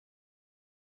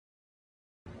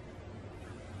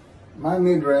My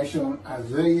midrash on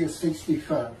Isaiah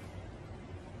 65.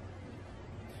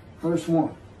 Verse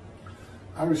 1.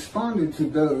 I responded to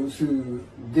those who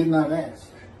did not ask.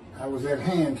 I was at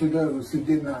hand to those who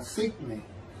did not seek me.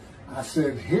 I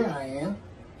said, here I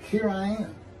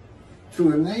am,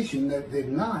 to a nation that did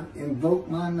not invoke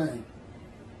my name.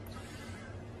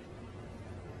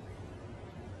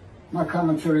 My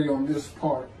commentary on this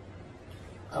part.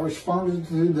 I responded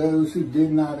to those who did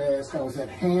not ask. I was at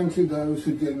hand to those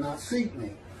who did not seek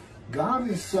me. God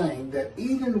is saying that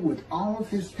even with all of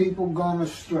his people gone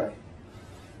astray,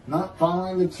 not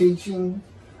following the teaching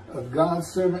of God's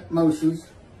servant Moses,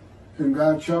 whom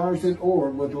God charged at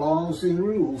Orb with laws and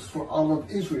rules for all of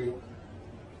Israel,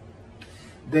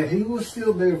 that he was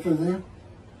still there for them.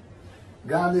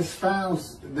 God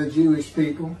espoused the Jewish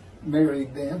people,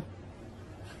 married them,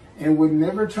 and would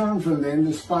never turn from them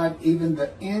despite even the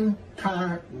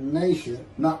entire nation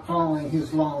not following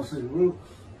his laws and rules.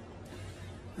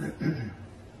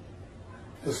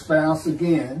 Espouse,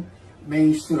 again,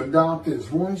 means to adopt as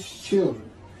one's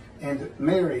children and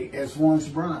marry as one's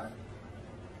bride.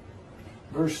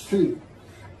 Verse 2,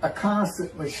 I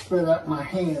constantly spread out my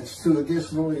hands to a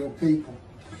disloyal people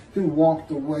who walk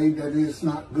the way that is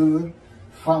not good,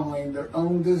 following their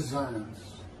own designs.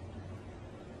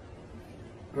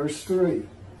 Verse 3,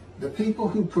 the people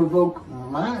who provoke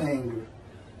my anger,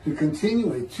 who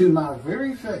continually to my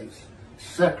very face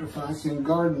sacrifice in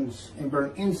gardens and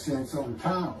burn incense on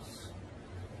tiles.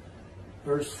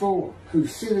 Verse 4, who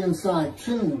sit inside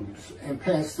tombs and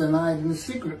pass the night in the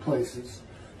secret places,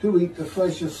 who eat the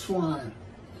flesh of swine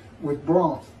with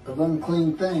broth of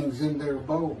unclean things in their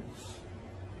bowls.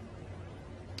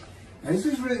 Now, this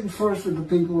is written first for the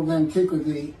people of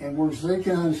antiquity in words they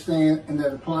can understand and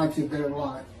that apply to their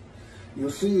life.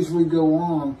 You'll see as we go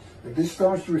on that this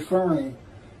starts referring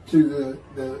to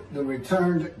the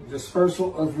returned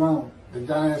dispersal of Rome, the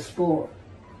Diaspora.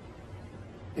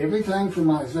 Everything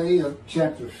from Isaiah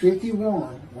chapter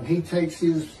 51, when he takes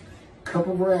his cup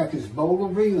of wrath, his bowl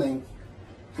of reeling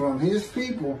from his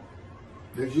people,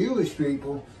 the Jewish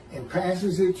people, and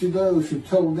passes it to those who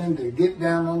told them to get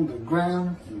down on the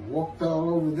ground and walked all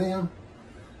over them.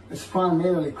 It's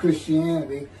primarily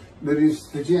Christianity, but it's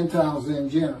the Gentiles in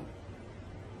general.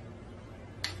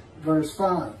 Verse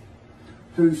 5,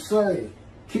 who say,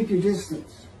 keep your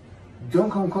distance, don't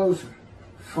come closer,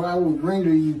 for I will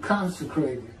render you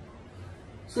consecrated.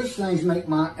 Such things make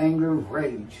my anger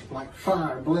rage, like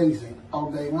fire blazing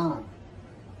all day long.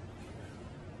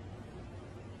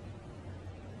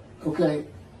 Okay,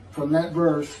 from that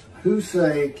verse, who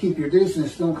say, keep your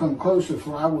distance, don't come closer,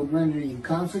 for I will render you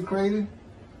consecrated.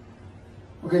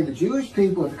 Okay, the Jewish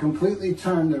people have completely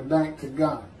turned their back to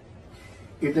God.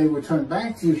 If they would turn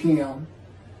back to him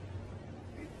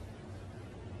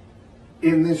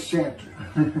in this chapter,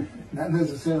 not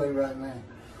necessarily right now,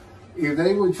 if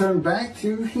they would turn back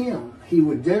to him, he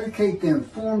would dedicate them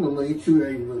formally to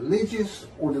a religious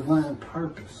or divine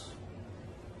purpose.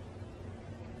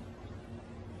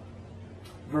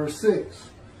 Verse 6,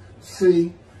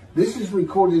 see, this is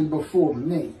recorded before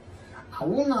me. I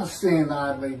will not stand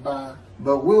idly by,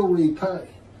 but will repay,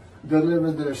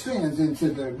 deliver their sins into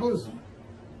their bosom.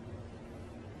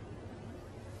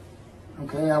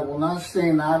 Okay, I will not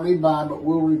stand idly by, but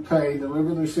will repay,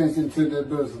 deliver their sins into their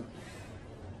bosom.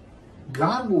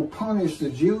 God will punish the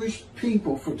Jewish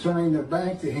people for turning their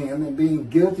back to him and being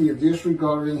guilty of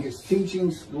disregarding his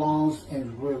teachings, laws,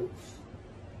 and rules.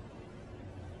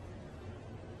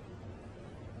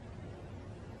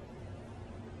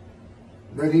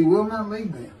 But he will not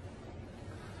leave them.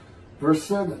 Verse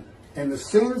 7, and the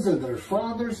sins of their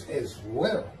fathers as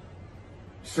well,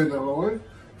 said the Lord,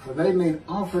 for they made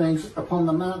offerings upon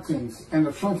the mountains and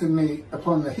affronted me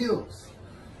upon the hills.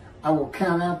 I will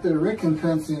count out their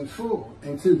recompense in full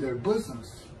into their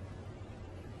bosoms.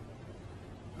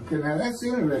 Okay, now that's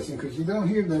interesting because you don't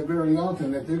hear that very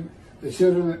often, that the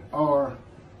children are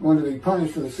going to be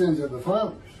punished for the sins of the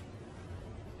fathers.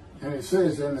 And it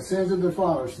says, and the sins of the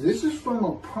fathers. This is from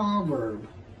a proverb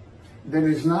that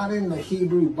is not in the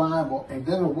Hebrew Bible and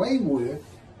done away with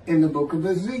in the book of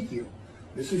Ezekiel.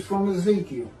 This is from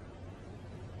Ezekiel.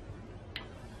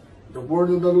 The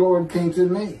word of the Lord came to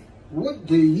me. What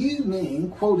do you mean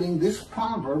quoting this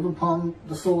proverb upon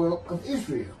the soil of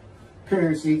Israel?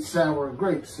 Parents eat sour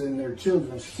grapes and their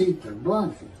children's teeth are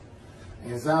blunted.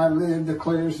 As I live,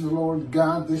 declares the Lord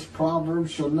God, this proverb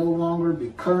shall no longer be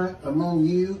current among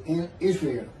you in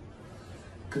Israel.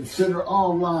 Consider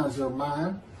all lives are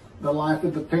mine. The life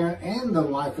of the parent and the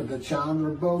life of the child are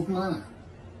both mine.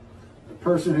 The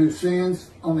person who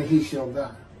sins, only he shall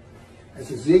die.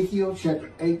 That's Ezekiel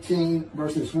chapter 18,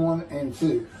 verses 1 and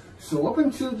 2. So up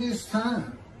until this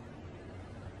time,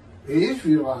 the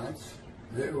Israelites,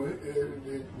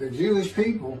 the Jewish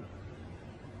people,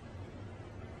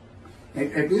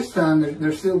 at this time,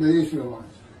 they're still the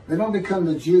Israelites. They don't become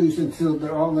the Jews until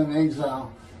they're all in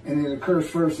exile, and it occurs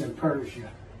first in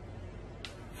Persia.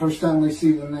 First time we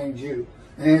see the name Jew.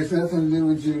 And it has nothing to do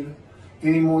with Judah,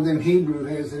 any more than Hebrew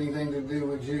has anything to do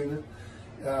with Judah.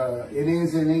 It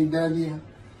is in EW.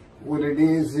 What it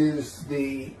is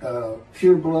the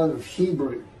pure blood of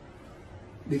Hebrew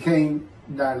became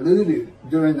diluted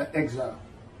during the exile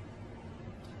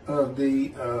of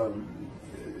the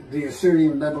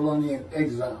Assyrian Babylonian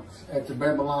exiles after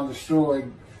Babylon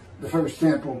destroyed the first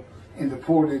temple and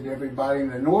deported everybody.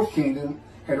 And the North Kingdom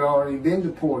had already been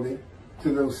deported to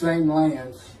those same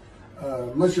lands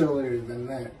much earlier than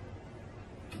that.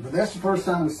 But that's the first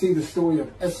time we see the story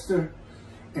of Esther,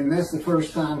 and that's the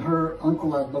first time her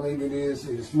uncle, I believe it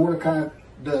is Mordecai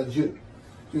the Jew.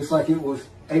 Just like it was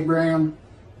Abraham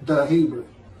the Hebrew.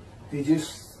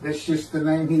 That's just the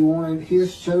name he wanted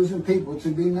his chosen people to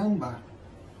be known by.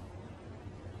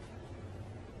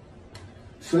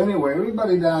 So anyway,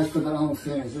 everybody dies for their own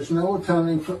sins. There's no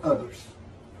atoning for others.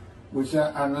 Which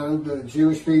I know the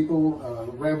Jewish people,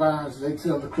 rabbis, they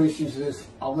tell the Christians this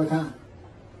all the time.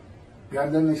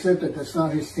 God doesn't accept it. That's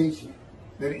not his teaching.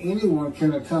 That anyone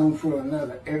can atone for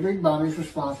another. Everybody's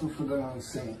responsible for their own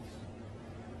sins.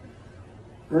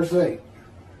 Verse 8.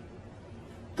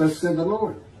 Thus said the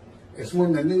Lord, it's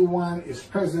when the new wine is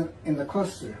present in the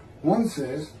cluster. One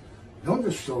says, don't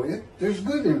destroy it. There's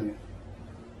good in it.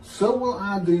 So will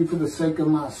I do for the sake of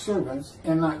my servants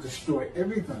and not destroy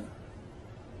everything.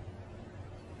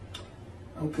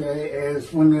 Okay,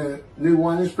 as when the new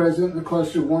wine is present in the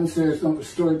cluster, one says, don't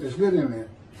destroy it, there's good in it.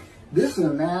 This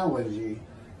analogy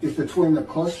is between the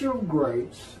cluster of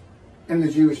grapes and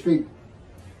the Jewish people.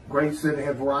 Grapes that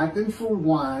have ripened for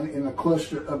wine in the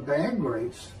cluster of bad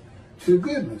grapes to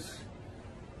goodness.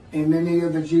 And many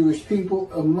of the Jewish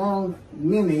people among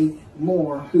many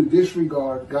more who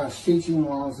disregard God's teaching,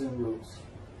 laws, and rules.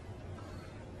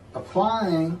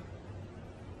 Applying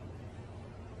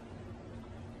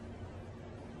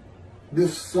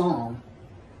this psalm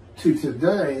to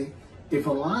today, if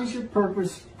Elijah's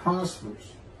purpose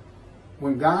prospers,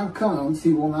 when God comes,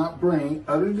 he will not bring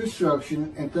utter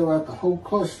destruction and throw out the whole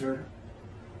cluster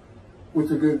with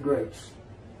the good grapes.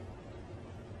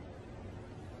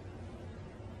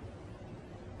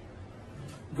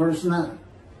 Verse 9,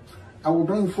 I will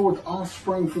bring forth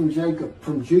offspring from Jacob,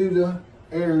 from Judah,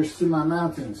 heirs to my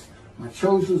mountains, my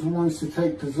chosen ones to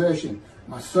take possession.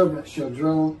 My servants shall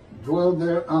dwell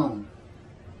thereon.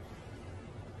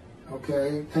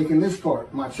 Okay, taking this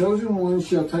part. My chosen ones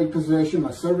shall take possession,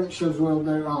 my servants shall dwell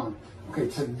thereon. Okay,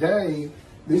 today,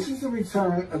 this is the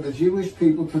return of the Jewish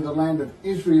people to the land of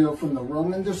Israel from the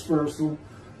Roman dispersal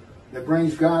that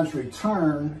brings God's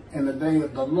return in the day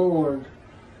of the Lord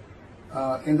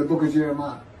in the book of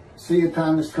Jeremiah. See, a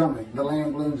time is coming. The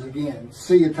land blooms again.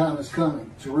 See, a time is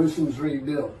coming. Jerusalem's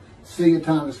rebuilt. See, a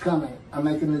time is coming. I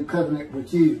make a new covenant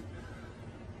with you.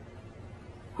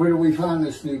 Where do we find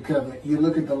this new covenant? You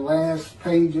look at the last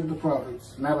page of the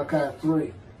prophets, Malachi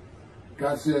 3.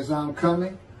 God says, I'm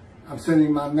coming. I'm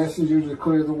sending my messenger to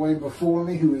clear the way before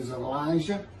me, who is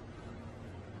Elijah.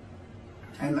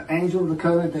 And the angel of the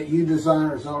covenant that you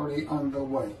desire is already on the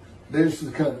way. There's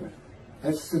the covenant.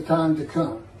 That's the time to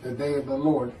come, the day of the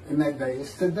Lord, and that day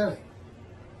is today.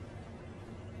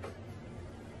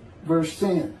 Verse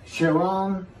 10,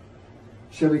 Sharon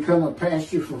shall become a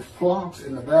pasture for flocks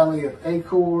in the valley of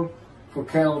Achor, for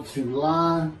cattle to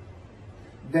lie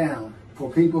down, for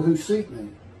people who seek me.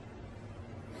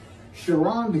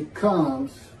 Sharon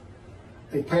becomes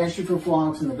a pasture for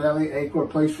flocks in the valley of Achor, a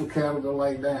place for cattle to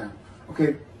lay down.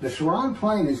 Okay, the Sharon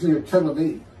plain is near Tel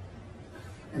Aviv,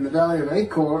 and the valley of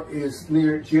Achor is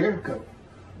near Jericho,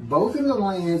 both in the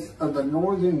lands of the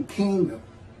northern kingdom.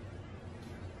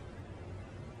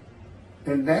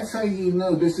 And that's how you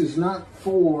know this is not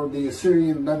for the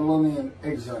Assyrian Babylonian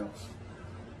exiles.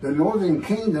 The northern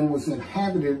kingdom was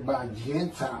inhabited by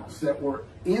Gentiles that were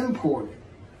imported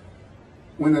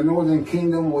when the northern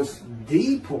kingdom was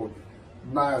deported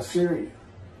by Assyria.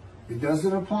 It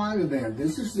doesn't apply to them.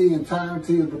 This is the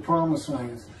entirety of the promised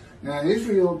lands. Now,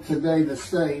 Israel today, the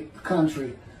state, the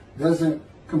country, doesn't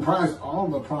comprise all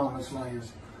the promised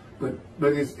lands, but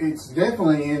it's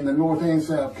definitely in the north and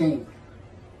south kingdom.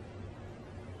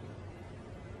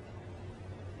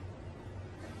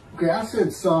 Okay, I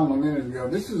said Psalm a minute ago.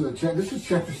 This is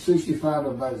chapter 65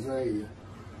 of Isaiah.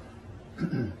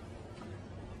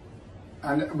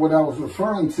 And what I was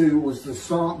referring to was the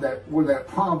psalm where that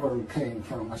proverb came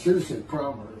from. I should have said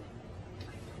proverb.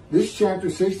 This chapter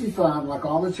 65, like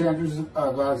all the chapters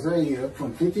of Isaiah,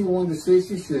 from 51 to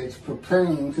 66,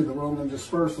 pertain to the Roman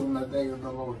dispersal in the day of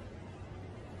the Lord.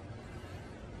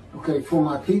 Okay, for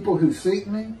my people who seek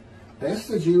me, that's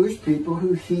the Jewish people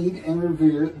who heed and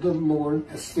revere the Lord,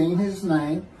 esteem his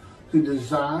name, who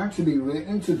desire to be written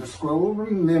into the scroll of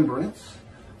remembrance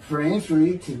for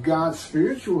entry to God's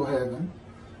spiritual heaven,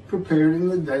 prepared in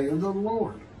the day of the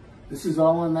Lord. This is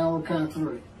all in Malachi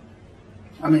 3.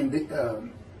 I mean,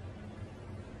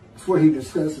 that's where he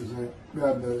discusses it,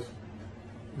 God does.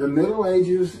 The Middle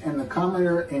Ages and the Common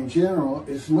Era in general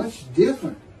is much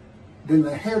different than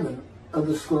the heaven of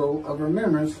the scroll of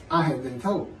remembrance, I have been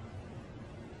told.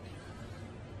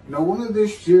 No one of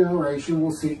this generation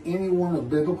will see anyone of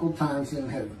biblical times in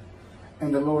heaven.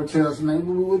 And the Lord tells me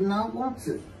we would not want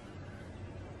to.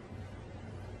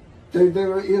 They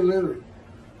were illiterate.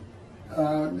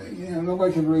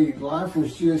 Nobody can read. Life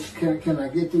was just, can I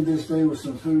get through this day with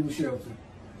some food and shelter?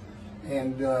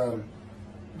 And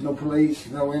no police,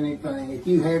 no anything. If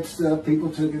you had stuff,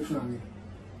 people took it from you.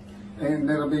 And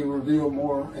that'll be revealed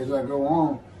more as I go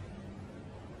on.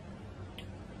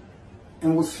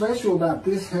 And what's special about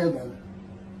this heaven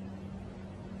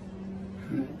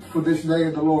for this day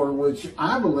of the Lord, which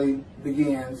I believe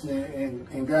begins,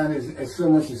 and God has so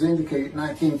much as indicated,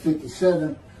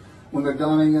 1957, when the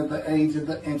dawning of the age of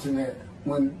the internet,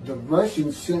 when the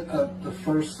Russians sent up the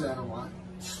first satellite,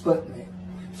 Sputnik.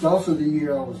 It's also the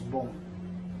year I was born.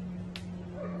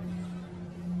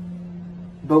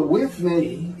 But with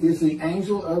me is the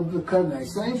angel of the covenant.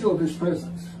 It's the angel of his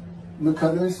presence. The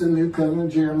covenant's the new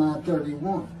covenant, Jeremiah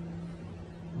 31.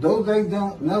 Though they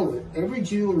don't know it, every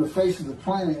Jew on the face of the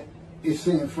planet is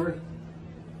sin free.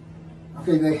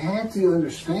 Okay, they have to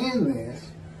understand this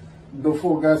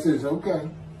before God says, okay,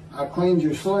 I cleaned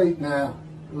your slate, now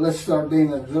let's start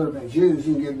being observant Jews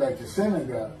and get back to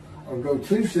synagogue, or go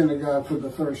to synagogue for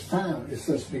the first time, if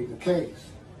such be the case.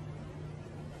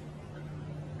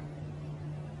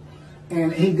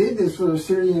 And he did this for the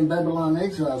Syrian and Babylon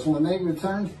exiles. When they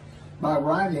returned by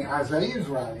writing, Isaiah's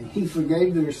writing, he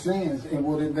forgave their sins. And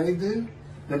what did they do?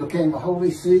 They became a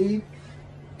holy seed,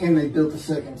 and they built a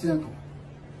second temple.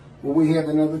 Well, we have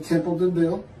another temple to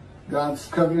build. God's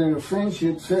covenant of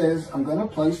friendship says, I'm going to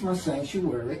place my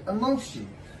sanctuary amongst you.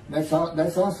 That's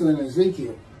also in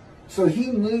Ezekiel. So he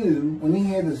knew when he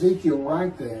had Ezekiel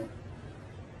write that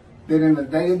in the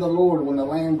day of the Lord, when the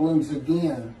land blooms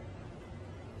again,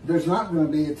 there's not going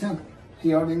to be a temple.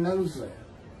 He already knows that.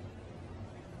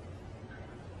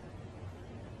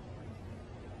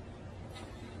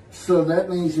 So that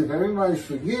means if everybody's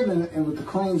forgiven and with the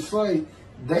clean slate,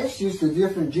 that's just a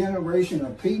different generation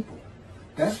of people.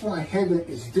 That's why heaven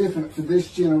is different for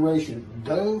this generation.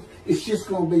 Though it's just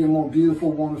going to be a more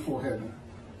beautiful, wonderful heaven,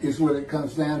 is what it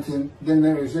comes down to, than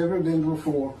there has ever been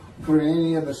before for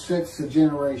any of the sets of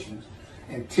generations.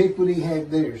 Antiquity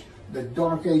had theirs. The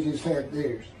Dark Ages had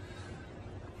theirs.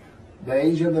 The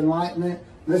Age of Enlightenment,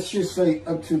 let's just say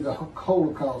up to the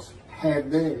Holocaust,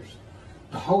 had theirs.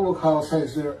 The Holocaust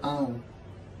has their own.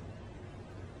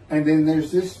 And then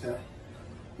there's this day,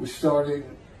 which started,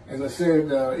 as I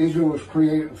said, Israel was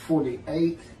created in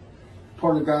 48.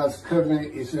 Part of God's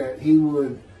covenant is that he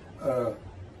would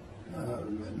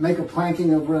make a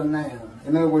planting of renown.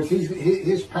 In other words,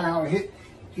 his power,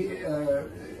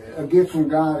 a gift from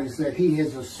God is that he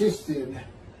has assisted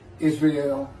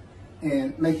Israel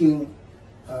in making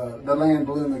the land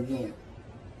bloom again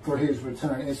for his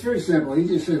return. It's very simple. He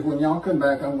just says, when y'all come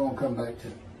back, I'm going to come back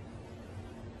too.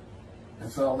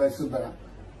 That's all that's about.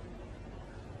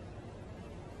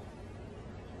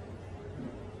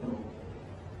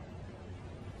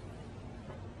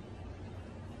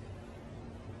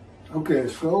 Okay, the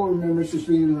scroll of remembrance is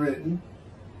being written.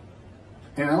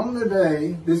 And on the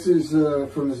day, this is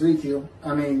from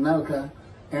Malachi,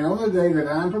 and on the day that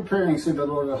I am preparing, said the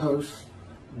Lord of hosts,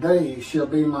 they shall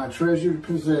be my treasured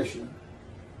possession.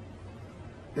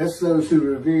 That's those who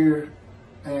revere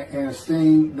and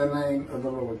esteem the name of the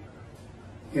Lord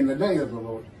in the day of the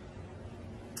Lord.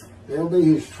 They'll be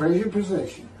his treasured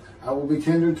possession. I will be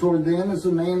tender toward them as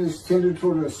a man is tender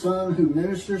toward a son who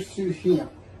ministers to him.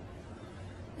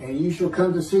 And you shall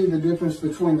come to see the difference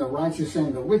between the righteous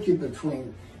and the wicked,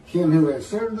 between him who has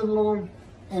served the Lord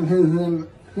and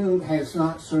whom has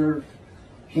not served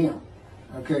him.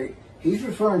 Okay, he's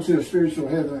referring to a spiritual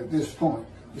heaven at this point.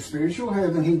 The spiritual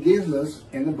heaven he gives us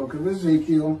in the book of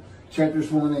Ezekiel, chapters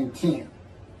 1 and 10.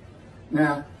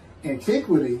 Now,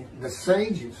 antiquity, the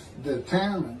sages, the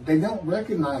townmen, they don't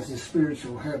recognize the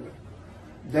spiritual heaven.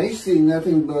 They see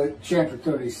nothing but chapter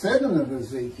 37 of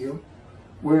Ezekiel,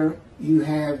 where you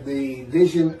have the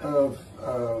vision of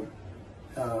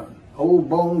old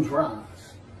bones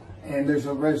rise, and there's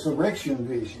a resurrection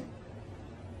vision.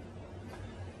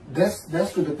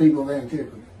 That's for the people of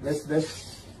antiquity.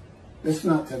 That's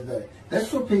not today. That's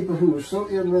for people who were so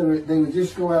illiterate they would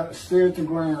just go out and stare at the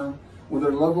ground where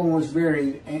their loved one was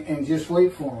buried and just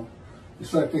wait for them.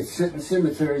 It's like they sit in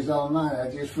cemeteries all night.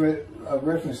 I just read a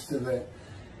reference to that.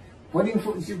 Waiting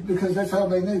for, because that's all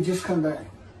they knew. Just come back.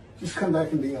 Just come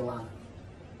back and be alive.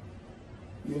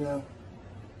 You know,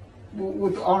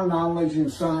 with our knowledge in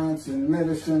science and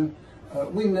medicine,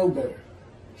 we know better.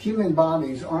 Human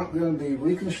bodies aren't going to be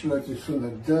reconstructed from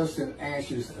the dust and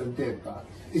ashes of dead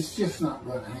bodies. It's just not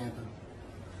going to happen.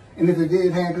 And if it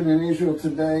did happen in Israel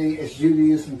today, as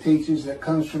Judaism teaches, that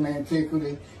comes from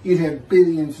antiquity, you'd have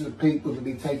billions of people to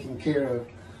be taken care of.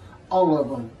 All of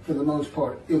them, for the most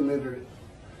part, illiterate.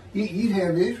 You'd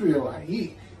have Israelites.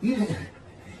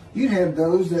 You'd have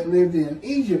those that lived in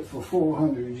Egypt for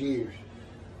 400 years.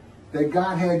 That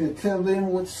God had to tell them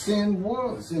what sin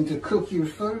was and to cook your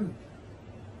food.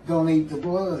 Don't eat the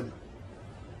blood.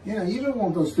 You know, you don't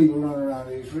want those people running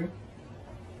around Israel.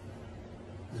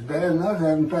 It's bad enough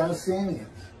having Palestinians.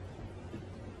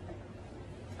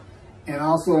 And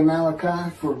also in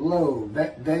Malachi, for lo,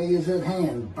 that day is at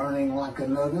hand, burning like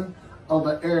an oven. All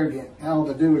the arrogant and all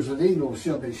the doers of evil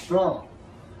shall be straw.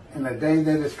 And the day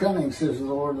that is coming, says the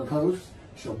Lord of hosts,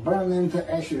 shall burn them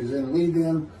to ashes and leave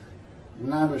them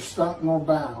neither stock nor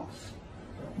bowels.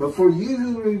 But for you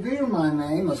who revere my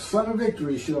name, a son of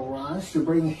victory shall rise to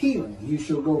bring healing. You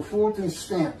shall go forth and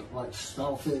stamp like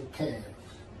stall-fed calves.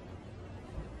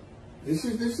 This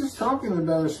is talking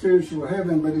about a spiritual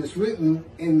heaven, but it's written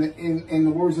in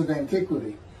the words of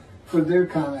antiquity for their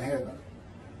kind of heaven.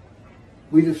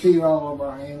 We defeat all of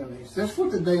our enemies. That's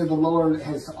what the day of the Lord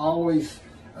has always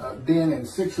been in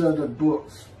 6 other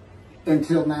books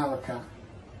until Malachi,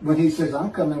 when he says,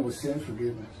 I'm coming with sin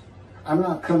forgiveness. I'm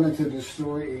not coming to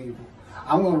destroy evil.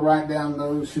 I'm going to write down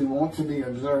those who want to be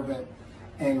observant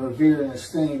and revere and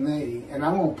esteem me, and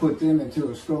I'm going to put them into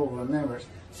a scroll of remembrance.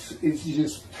 It's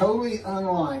just totally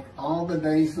unlike all the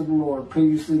days of the Lord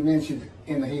previously mentioned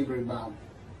in the Hebrew Bible.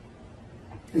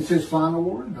 It's his final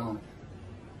word on it.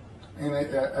 And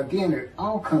again, it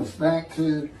all comes back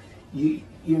to, you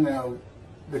know,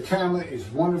 the Talmud is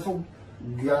wonderful.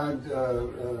 God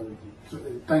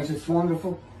thinks it's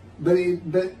wonderful. But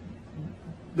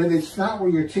it's not where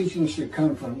your teaching should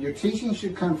come from. Your teaching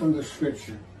should come from the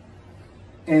Scripture.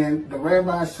 And the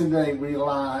rabbis today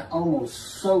rely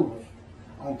almost solely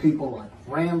on people like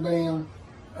Rambam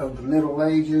of the Middle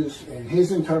Ages and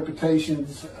his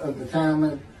interpretations of the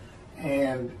Talmud.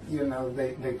 And, you know,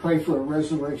 they pray for a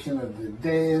resurrection of the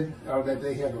dead, or that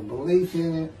they have a belief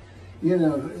in it. You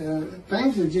know,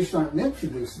 things that just aren't meant for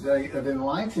this day of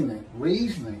enlightenment,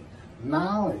 reasoning,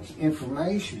 knowledge,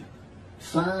 information,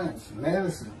 science,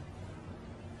 medicine.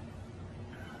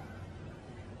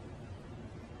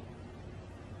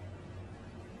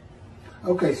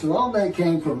 Okay, so all that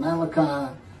came from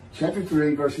Malachi chapter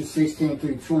 3, verses 16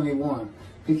 through 21.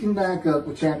 Picking back up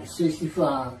with chapter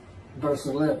 65, verse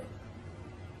 11.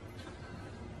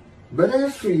 But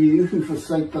as for you who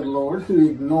forsake the Lord, who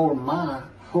ignore my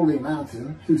holy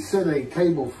mountain, who set a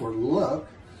table for luck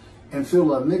and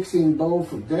fill a mixing bowl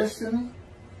for destiny,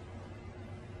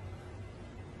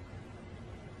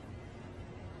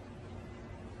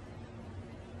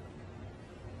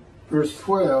 verse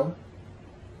 12.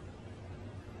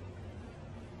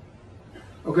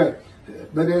 Okay,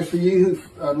 but as for you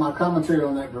who, my commentary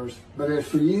on that verse, but as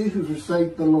for you who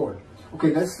forsake the Lord.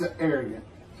 Okay, that's the arrogant,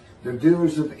 the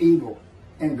doers of evil,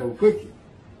 and the wicked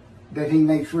that he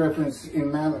makes reference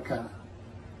in Malachi.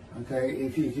 Okay,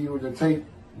 if you were to take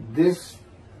this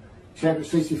chapter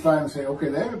 65 and say, okay,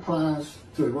 that applies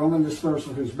to the Roman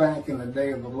dispersal who's back in the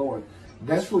day of the Lord.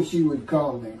 That's what you would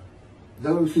call them,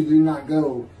 those who do not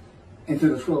go into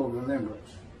the scroll of remembrance.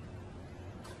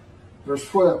 Verse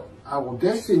 12, I will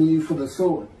destine you for the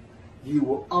sword. You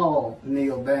will all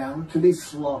kneel down to be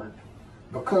slaughtered.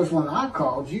 Because when I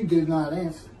called, you did not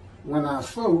answer. When I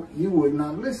spoke, you would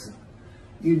not listen.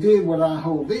 You did what I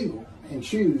hold evil and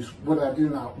choose what I do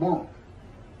not want.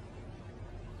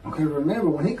 Okay, remember,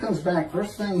 when he comes back,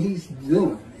 first thing he's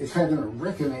doing is having a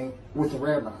reckoning with the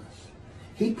rabbis.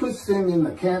 He puts them in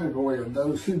the category of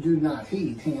those who do not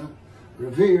heed him,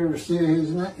 revere, or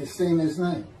esteem his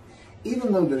name.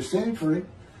 Even though they're sin-free,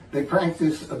 they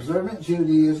practice observant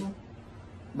Judaism.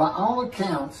 By all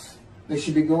accounts, they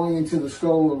should be going into the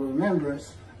scroll of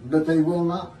remembrance, but they will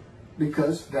not,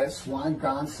 because that's why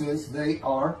God says they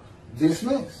are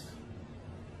dismissed.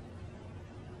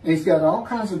 He's got all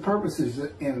kinds of purposes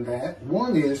in that.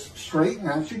 One is straighten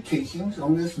out your teachings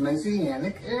on this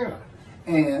Messianic era.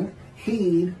 And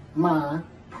heed my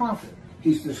prophet.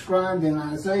 He's described in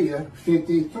Isaiah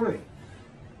 53,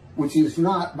 which is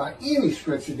not by any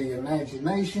stretch of the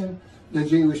imagination the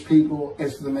Jewish people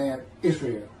as the man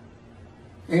Israel.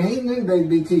 And he knew they'd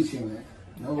be teaching that.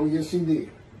 Oh, yes, he did.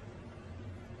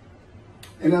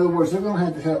 In other words, they're going to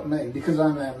have to help me because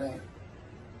I'm that man.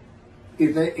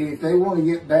 If they want to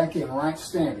get back in right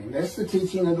standing, that's the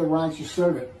teaching of the righteous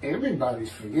servant.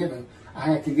 Everybody's forgiven. I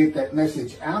have to get that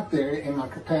message out there in my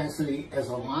capacity as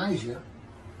Elijah,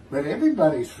 but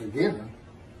everybody's forgiven.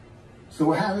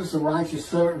 So how does the righteous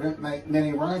servant make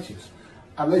many righteous?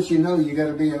 I let you know you got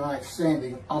to be in right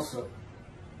standing also.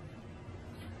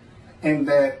 And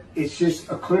that it's just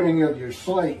a clearing of your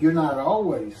slate. You're not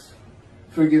always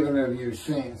forgiven of your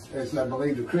sins, as I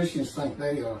believe the Christians think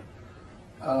they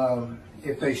are.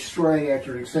 If they stray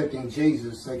after accepting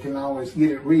Jesus, they can always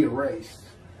get it re-erased.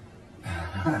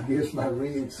 I guess by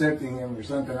re-accepting him or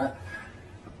something.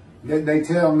 They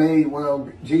tell me, well,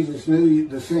 Jesus knew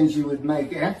the sins you would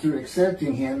make after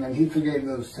accepting him, and he forgave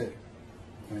those too.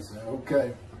 And I say,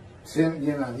 okay, sin,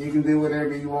 you know, you can do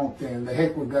whatever you want then. The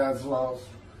heck with God's laws.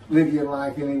 Live your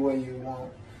life any way you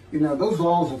want. You know, those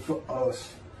laws are for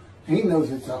us. He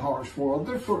knows it's a harsh world.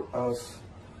 They're for us.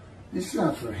 It's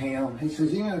not for him. He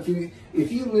says, you know,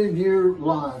 if you live your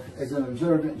life as an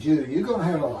observant Jew, you're going to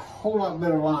have a whole lot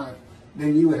better life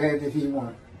than you would have if you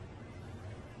weren't.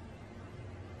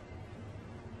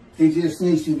 He just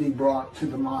needs to be brought to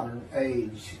the modern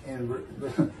age and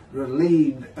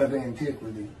relieved of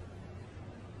antiquity.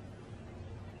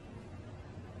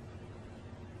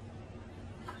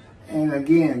 And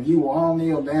again, you will all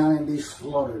kneel down and be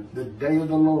slaughtered. The day of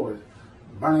the Lord,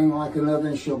 burning like an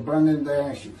oven, shall burn into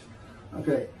ashes.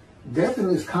 Okay, death in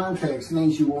this context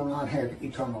means you will not have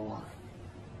eternal life.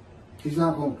 He's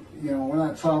not going to, you know, we're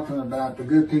not talking about the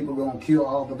good people going to kill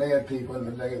all the bad people in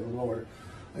the day of the Lord.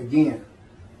 Again,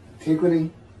 antiquity,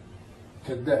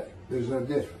 today, there's no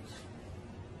difference.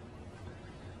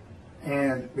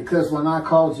 And because when I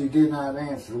called, you did not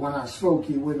answer. When I spoke,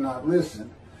 you would not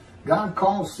listen. God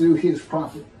calls through his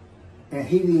prophet, and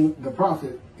heeding the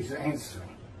prophet is answering.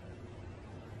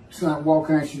 It's not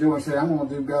walking out your door and saying, I'm going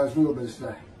to do God's will this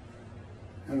day.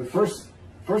 And the first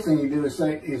thing you do is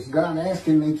say, is God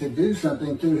asking me to do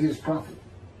something through his prophet?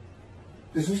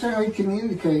 This is how he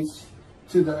communicates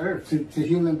to the earth, to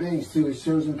human beings, to his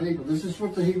chosen people. This is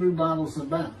what the Hebrew Bible is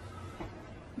about.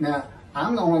 Now,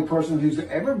 I'm the only person who's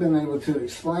ever been able to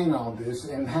explain all this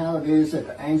and how it is that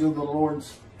the angel of the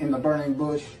Lord's in the burning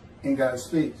bush and God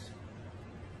speaks.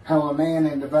 How a man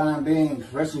in divine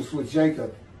beings wrestles with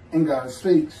Jacob and God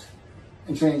speaks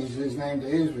and changes his name to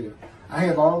Israel. I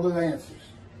have all the answers.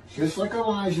 Just like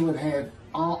Elijah would have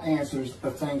all answers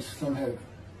of things from heaven.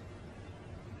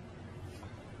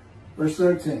 Verse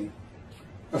 13.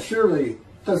 Surely,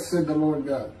 thus said the Lord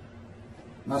God,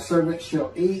 my servant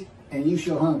shall eat and you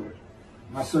shall hunger.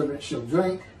 My servant shall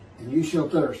drink and you shall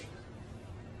thirst.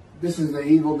 This is the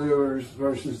evildoers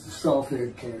versus the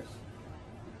soft-headed cats.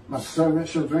 My servant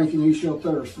shall drink and you shall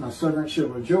thirst. My servant shall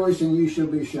rejoice and you shall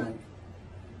be ashamed.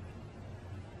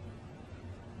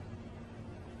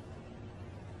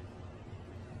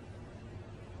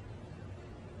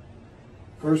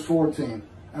 Verse 14.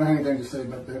 I don't have anything to say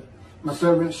about that. My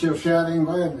servant shall shout in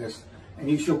gladness, and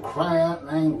you shall cry out in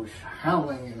anguish,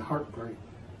 howling in heartbreak.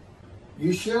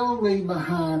 You shall leave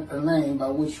behind a name by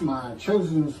which my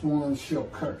chosen ones shall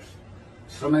curse.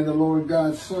 So may the Lord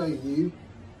God slay you,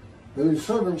 but his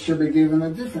servant shall be given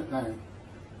a different name.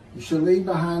 You shall leave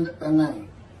behind a name.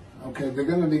 Okay, they're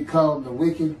going to be called the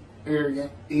wicked,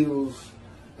 arrogant, evils,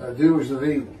 doers of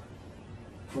evil,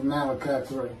 from Malachi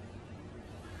 3.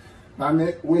 By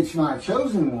which my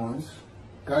chosen ones,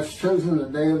 God's chosen the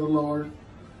day of the Lord,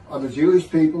 are the Jewish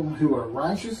people who are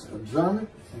righteous, observant,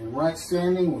 and right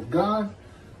standing with God,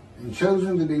 and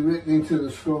chosen to be written into the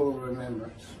scroll of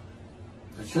remembrance.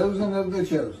 The chosen of the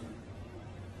chosen.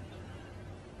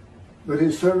 But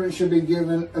his servant should be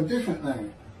given a different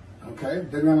name. Okay?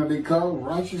 They're going to be called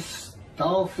righteous,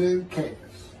 stall-fed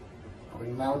calves.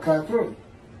 According to Malachi 3.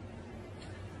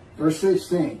 Verse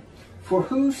 16. For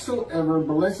whosoever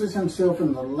blesses himself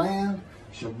in the land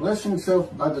shall bless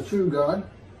himself by the true God,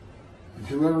 and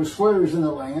whoever swears in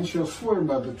the land shall swear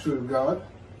by the true God.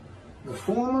 The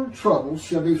former troubles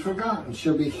shall be forgotten,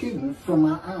 shall be hidden from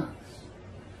my eyes.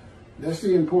 That's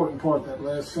the important part, that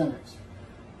last sentence.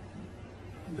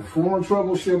 The former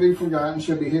troubles shall be forgotten,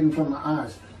 shall be hidden from my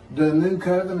eyes. The new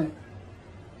covenant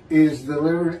is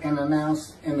delivered and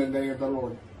announced in the day of the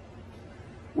Lord,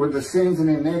 where the sins and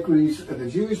iniquities of the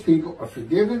Jewish people are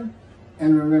forgiven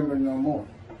and remembered no more.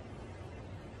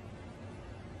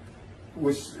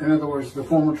 which, in other words, the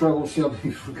former trouble shall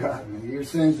be forgotten. Your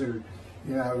sins are,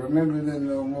 remember them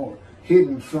no more.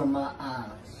 Hidden from my eyes.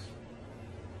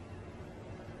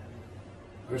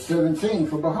 Verse 17,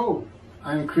 for behold,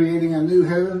 I am creating a new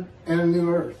heaven and a new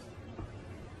earth.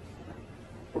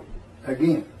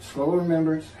 Again, slow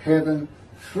remembrance, heaven,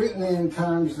 written in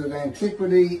times of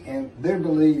antiquity and their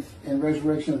belief in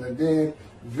resurrection of the dead,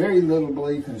 very little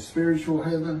belief in spiritual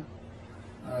heaven.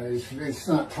 It's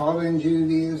not taught in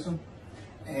Judaism.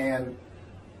 And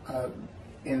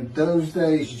in those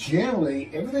days, generally,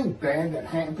 everything bad that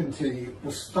happened to you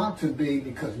was thought to be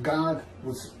because God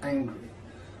was angry.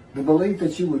 The belief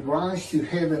that you would rise to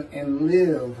heaven and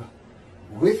live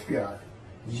with God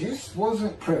just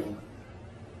wasn't prevalent.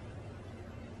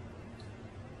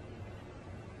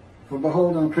 For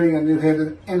behold, I'm creating a new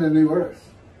heaven and a new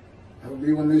earth. That will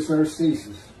be when this earth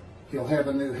ceases. He'll have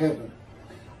a new heaven.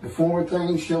 The former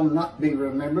things shall not be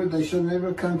remembered. They shall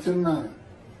never come to mind.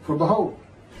 For behold,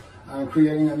 I'm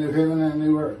creating a new heaven and a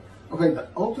new earth. Okay, the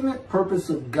ultimate purpose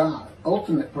of God,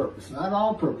 ultimate purpose, not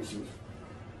all purposes.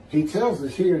 He tells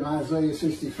us here in Isaiah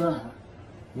 65,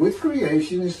 with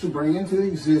creation is to bring into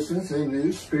existence a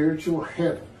new spiritual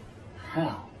heaven.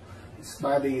 How? It's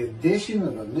by the addition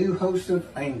of a new host of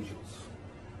angels.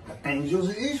 The angels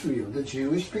of Israel, the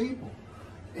Jewish people.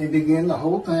 And begin the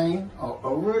whole thing all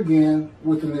over again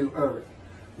with a new earth.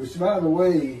 Which, by the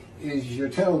way, is your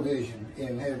television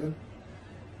in heaven.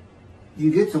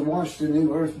 You get to watch the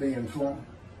new earth being formed.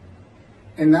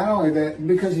 And not only that,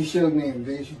 because he showed me in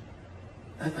vision,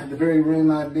 the very room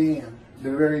I'd be in,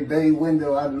 the very bay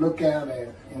window I'd look out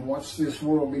at and watch this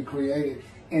world be created.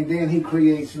 And then he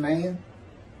creates man.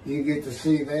 You get to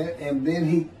see that. And then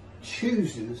he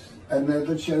chooses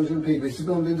another chosen people. He's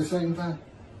going to do the same thing.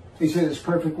 He said, it's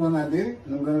perfect when I did it,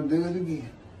 and I'm going to do it again.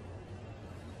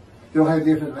 They'll have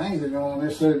different names. They don't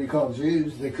necessarily be called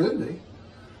Jews. They could be.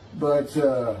 But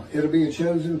it'll be a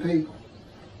chosen people.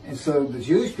 And so the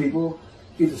Jewish people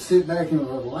get to sit back and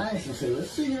relax and say,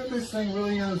 let's see how this thing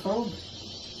really unfolds.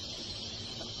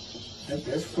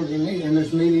 That's pretty neat. And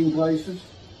there's meeting places.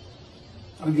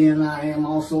 Again, I am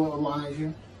also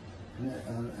Elijah.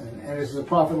 And as a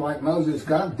prophet like Moses,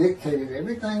 God dictated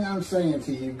everything I'm saying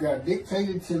to you. God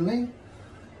dictated to me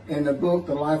in the book,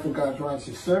 The Life of God's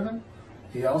Righteous Servant.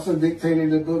 He also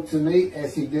dictated the book to me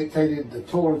as he dictated the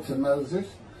Torah to Moses.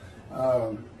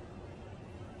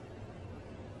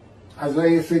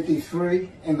 Isaiah 53,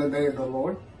 in the day of the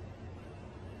Lord.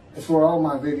 That's where all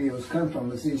my videos come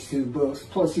from, is these two books.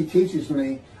 Plus, he teaches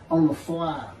me on the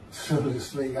fly, so to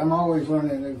speak. I'm always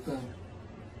learning new things.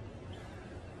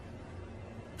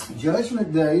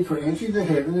 Judgment day for entry to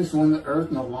heaven is when the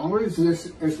earth no longer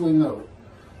exists as we know it.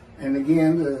 And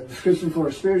again, the description for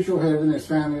a spiritual heaven is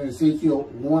found in Ezekiel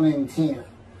 1 and 10.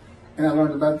 And I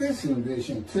learned about this in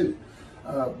vision too.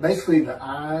 Basically, the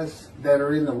eyes that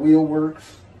are in the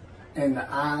wheelworks and the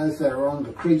eyes that are on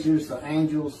the creatures, the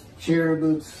angels,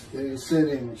 cherubims, it is said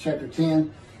in chapter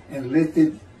 10, and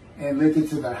lifted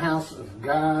to the house of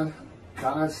God.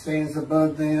 God stands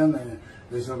above them, and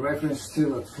there's a reference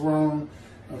to a throne.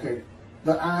 Okay,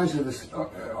 the eyes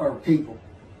are people.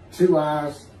 Two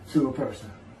eyes to a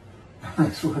person.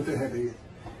 That's what that is.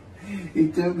 He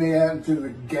took me out into the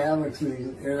galaxy,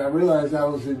 and I realized I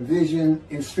was in vision,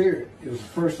 in spirit. It was the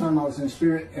first time I was in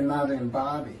spirit and not in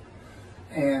body.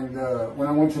 And when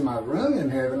I went to my room in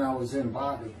heaven, I was in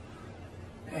body.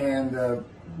 And,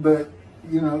 but,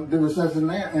 you know, there was nothing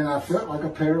there. And I felt like a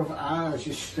pair of eyes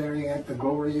just staring at the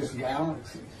glorious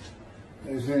galaxies.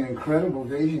 It was an incredible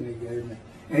vision he gave me.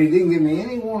 And he didn't give me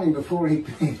any warning before he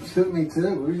took me to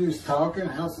it. We were just talking.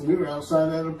 We were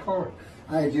outside at a park.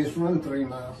 I had just run 3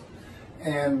 miles.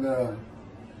 And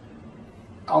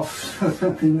off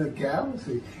in the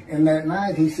galaxy. And that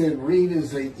night he said, read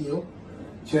Ezekiel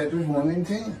chapters 1 and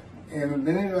 10. And the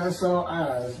minute I saw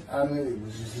eyes, I knew it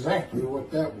was exactly what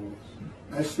that was.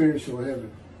 That's spiritual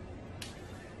heaven.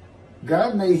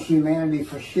 God made humanity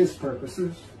for his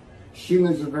purposes.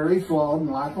 Humans are very flawed, and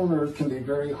life on earth can be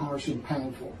very harsh and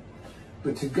painful.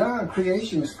 But to God,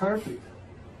 creation is perfect.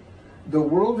 The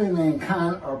world and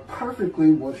mankind are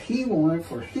perfectly what he wanted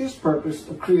for his purpose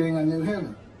of creating a new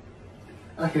heaven.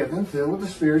 A heaven filled with the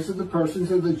spirits of the persons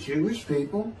of the Jewish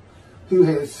people who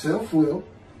had self-will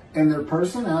and their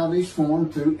personalities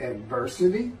formed through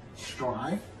adversity,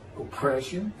 strife,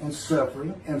 oppression, and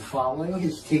suffering, and following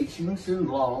his teachings and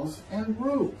laws and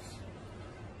rules.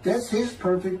 That's his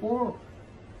perfect world.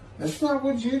 That's not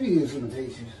what Judaism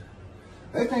teaches.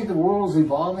 They think the world's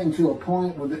evolving to a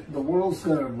point where the world's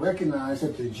going to recognize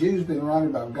that the Jews been right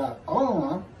about God all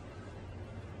along.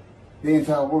 The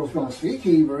entire world's going to speak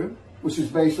Hebrew. which is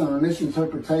based on a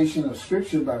misinterpretation of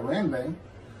Scripture by Rambam,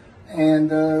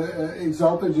 and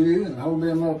exalt the Jew and hold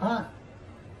them up high.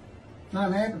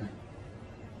 Not happening.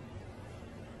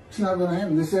 It's not going to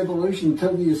happen. This evolution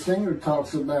Tovia Singer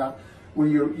talks about, where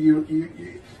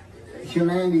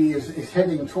humanity is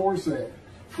heading towards that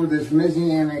for this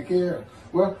Messianic era.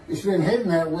 Well, it's been heading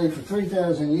that way for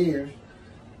 3,000 years.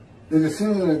 The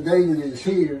descendant of David is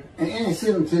here, and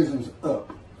anti-Semitism's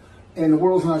up. And the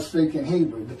world's not speaking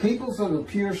Hebrew. The peoples of a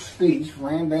pure speech,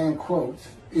 Rambam quotes,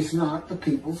 is not the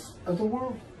peoples of the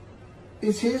world.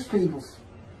 It's his peoples,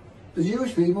 the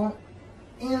Jewish people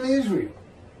in Israel.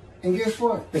 And guess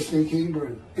what? They speak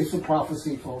Hebrew. It's a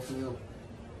prophecy fulfilled.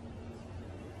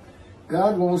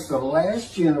 God wants the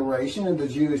last generation of the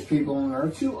Jewish people on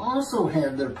earth to also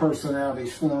have their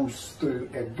personalities formed through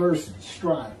adversity,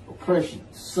 strife, oppression,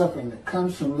 suffering that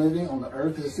comes from living on the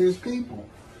earth as his people.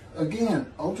 Again,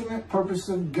 ultimate purpose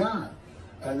of God,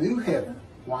 a new heaven.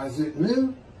 Why is it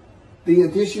new? The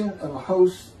addition of a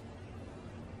host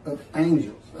of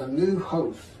angels, a new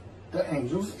host. The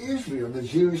angels, Israel, the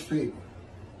Jewish people.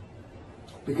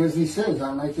 Because he says,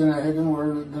 I'm making a heaven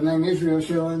where the name Israel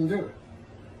shall endure.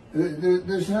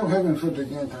 There's no heaven for the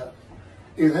Gentiles.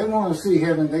 If they want to see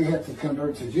heaven, they have to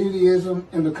convert to Judaism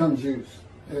and become Jews.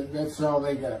 That's all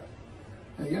they got.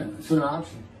 Again, it's an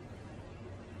option.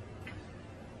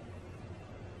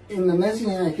 In the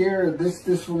Messianic era,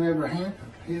 this will never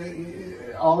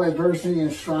happen. All adversity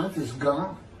and strife is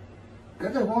gone.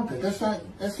 God doesn't want that.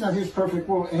 That's not his perfect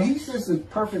world. And he says the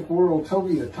perfect world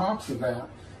Tovia talks about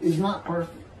is not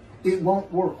perfect. It won't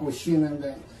work with human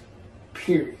beings.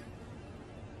 Period.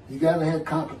 You got to have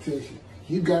competition.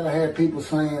 You got to have people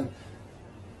saying,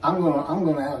 I'm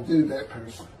gonna outdo that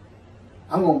person.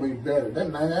 I'm gonna be better.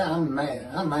 I'm mad.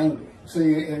 I'm angry.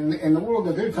 See, in the world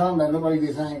that they're talking about, nobody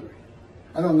gets angry.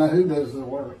 I don't know who does the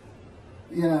work.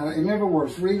 You know, it never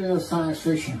works. Reading a science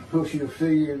fiction book, you'll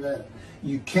figure that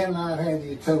you cannot have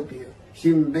utopia.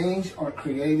 Human beings are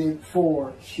created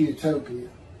for utopia.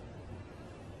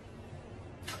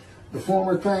 The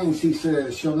former things, he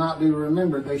says, shall not be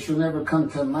remembered. They shall never come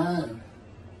to mind.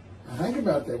 Now think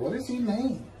about that. What does he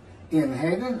mean? In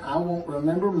heaven, I won't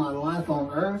remember my life on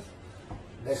earth?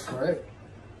 That's correct.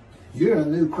 You're a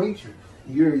new creature.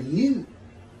 You're you.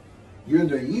 You're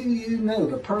the you know,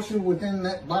 the person within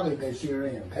that body that you're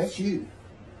in. That's you.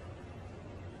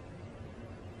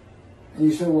 And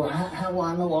you say, well, how do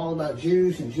I know all about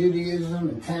Jews and Judaism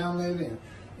and Talmud and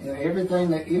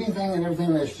anything and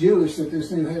everything that's Jewish that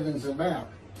this new heaven's about?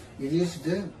 You just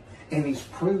do. And he's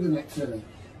proven it to me.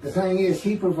 The thing is,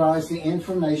 he provides the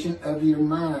information of your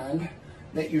mind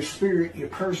that your spirit, your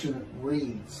person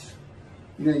reads.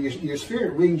 You know, your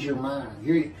spirit reads your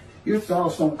mind. Your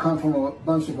thoughts don't come from a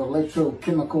bunch of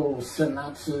electrochemical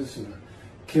synapses and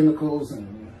chemicals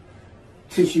and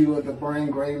tissue of the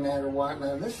brain, gray matter, white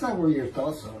matter. That's not where your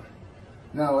thoughts are.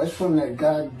 No, it's from that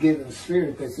God-given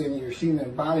spirit that's in your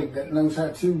human body that knows how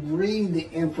to read the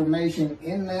information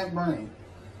in that brain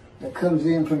that comes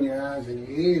in from your eyes and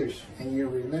your ears and your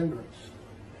remembrance.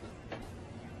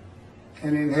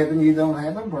 And in heaven, you don't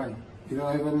have a brain. You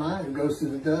don't have a mind. It goes to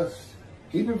the dust.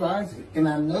 He provides it. And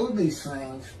I know these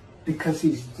things because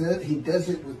he does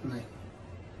it with me.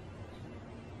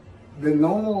 The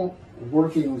normal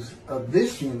workings of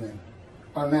this human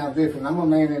are now different. I'm a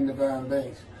man in divine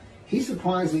beings. He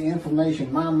supplies the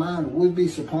information my mind would be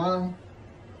supplying,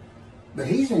 but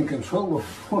he's in control of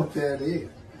what that is,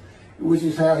 which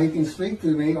is how he can speak to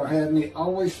me or have me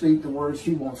always speak the words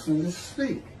he wants me to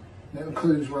speak. That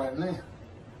includes right now.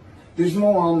 There's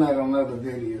more on that on other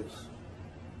videos.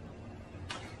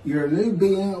 You're a new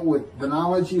being with the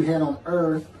knowledge you had on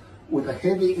earth, with a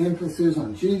heavy emphasis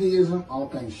on Judaism, all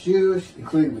things Jewish,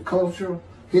 including the culture,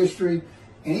 history,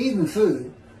 and even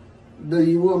food, though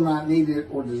you will not need it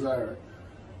or desire it.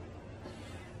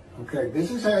 Okay,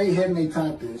 this is how he had me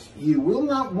type this. You will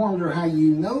not wonder how you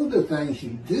know the things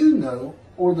you do know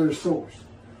or their source.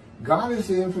 God is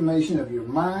the information of your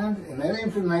mind, and that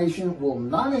information will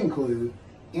not include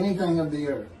anything of the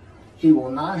earth. He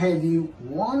will not have you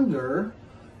wonder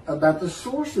about the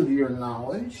source of your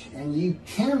knowledge, and you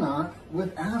cannot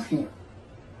without him.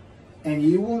 And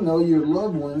you will know your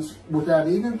loved ones without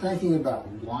even thinking about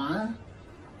why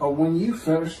or when you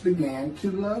first began to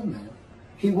love them.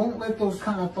 He won't let those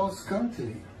kind of thoughts come to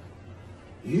you.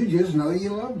 You just know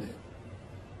you loved them.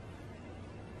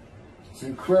 It's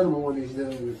incredible what he's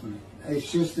doing with me.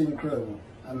 It's just incredible.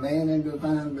 A man in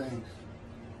divine beings.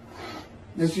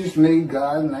 It's just me,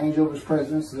 God, and angel of his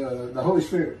presence, the Holy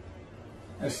Spirit.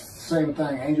 That's the same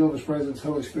thing. Angel of his presence,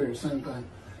 Holy Spirit, same thing.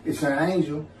 It's an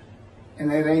angel, and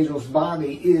that angel's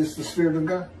body is the Spirit of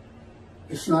God.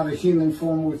 It's not a human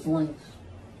form with wings.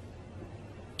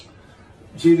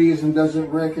 Judaism doesn't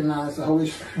recognize the Holy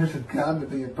Spirit of God to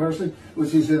be a person,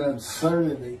 which is an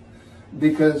absurdity.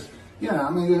 Because, I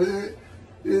mean,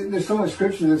 there's so much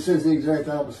scripture that says the exact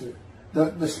opposite.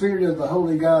 The Spirit of the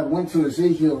Holy God went to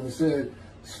Ezekiel and said,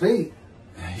 speak.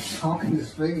 He's talking to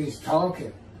speak. He's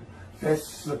talking.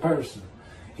 That's the person.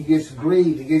 He gets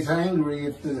grieved. He gets angry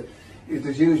if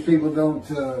the Jewish people don't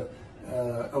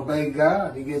obey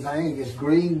God. He gets angry. He gets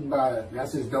grieved by it. God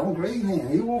says, don't grieve him.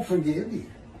 He won't forgive you.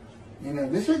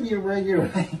 This isn't your regular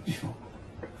angel.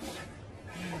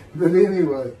 But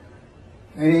anyway,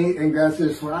 and God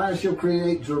says, for I shall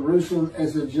create Jerusalem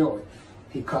as a joy.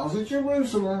 He calls it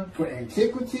Jerusalem for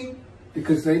antiquity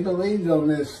because they believed on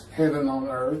this heaven on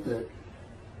earth that,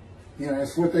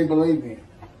 that's what they believed in.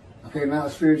 Okay, now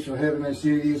spiritual heaven as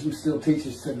Judaism still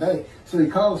teaches today. So he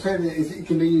calls heaven, it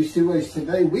can be used two ways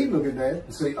today. We look at that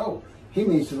and say, oh, he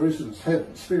means Jerusalem's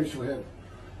heaven, spiritual heaven.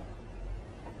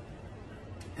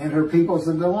 And her people's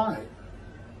a delight.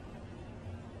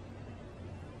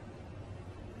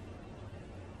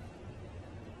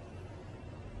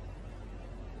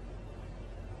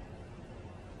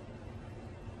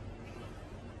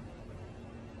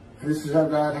 This is how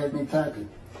God had me type it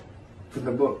for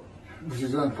the book, which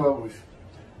is unpublished.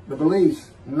 The beliefs,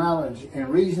 knowledge, and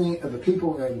reasoning of the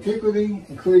people of antiquity,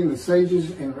 including the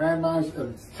sages and rabbis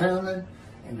of the Talmud,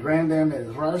 and ran them as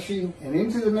Rashi, and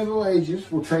into the Middle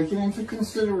Ages, were taken into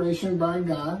consideration by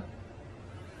God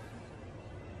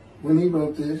when he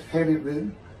wrote this, had it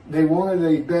written. They wanted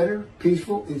a better,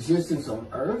 peaceful existence on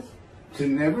earth, to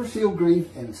never feel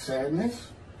grief and sadness,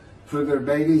 for their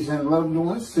babies and loved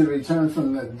ones to return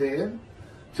from the dead,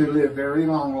 to live very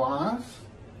long lives,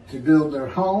 to build their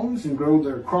homes and grow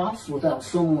their crops without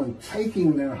someone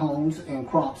taking their homes and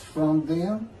crops from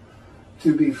them,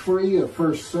 to be free of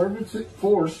forced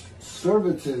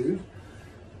servitude,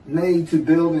 made to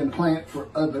build and plant for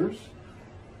others,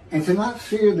 and to not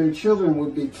fear their children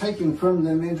would be taken from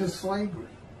them into slavery.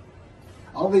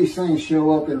 All these things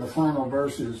show up in the final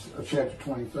verses of chapter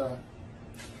 25.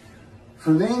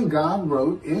 For then God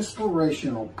wrote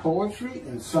inspirational poetry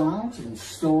and songs and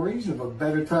stories of a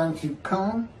better time to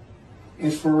come,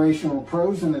 inspirational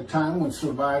prose in a time when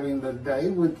surviving the day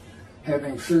with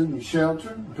having food and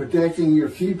shelter, protecting your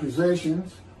few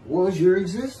possessions was your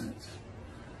existence.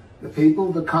 The people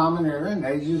of the common era and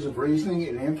ages of reasoning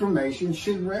and information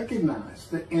should recognize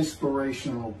the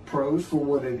inspirational prose for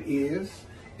what it is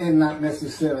and not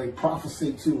necessarily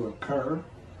prophecy to occur,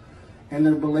 and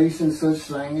their beliefs in such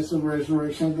things as the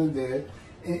resurrection of the dead.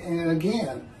 And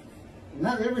again,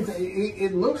 not everything,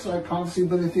 it looks like prophecy,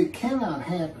 but if it cannot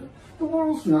happen, the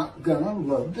world's not going to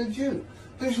love the Jew.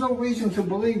 There's no reason to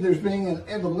believe there's being an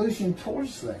evolution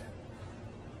towards that.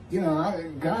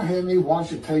 God had me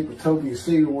watch a tape of Toby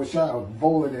Cedar, which I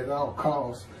avoid at all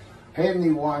costs. Had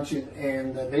me watch it,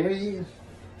 and there he is,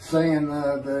 saying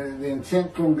the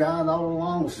intent from God all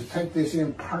along was to take this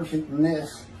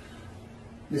imperfectness,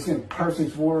 this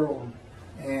imperfect world,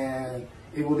 and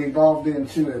it will evolve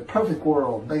into a perfect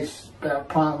world based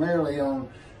primarily on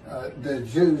the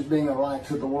Jews being a light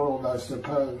to the world, I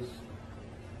suppose.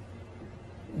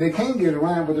 They can't get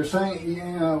around, but they're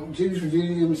saying, Jews for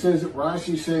Judaism says it,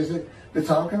 Rashi says it. They're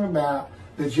talking about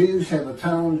the Jews have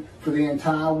atoned for the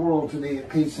entire world to be at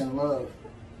peace and love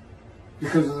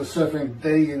because of the suffering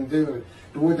they endured.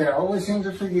 But what they always seem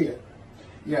to forget,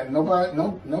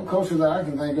 no culture that I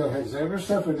can think of has ever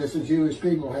suffered as the Jewish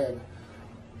people have.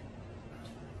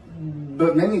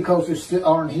 But many cultures still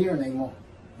aren't here anymore.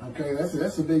 Okay,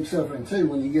 that's a big suffering too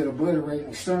when you get obliterated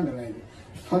and exterminated.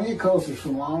 There's plenty of cultures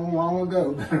from long, long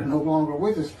ago that are no longer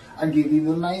with us. I give you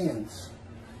the Mayans,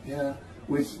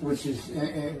 which is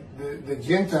the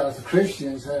Gentiles, the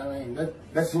Christians. I mean,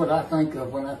 that's what I think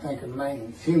of when I think of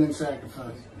Mayans, human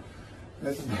sacrifice.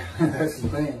 That's the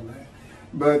thing, man.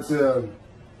 But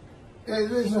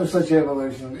there's no such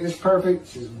evolution. It's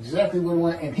perfect. It's exactly what it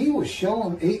went. And he was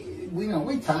showing.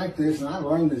 We typed this, and I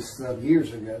learned this stuff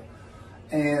years ago.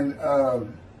 And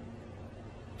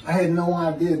I had no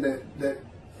idea that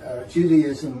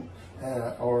Judaism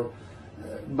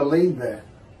believed that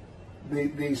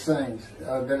these things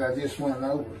that I just went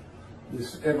over.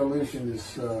 This evolution,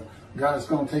 this God's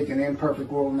going to take an imperfect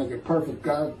world and make it perfect.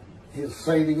 God, He'll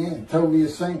say it again. Toby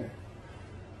is saying it.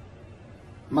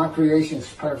 My creation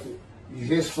is perfect,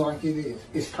 just like it is.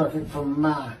 It's perfect for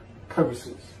my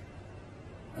purposes.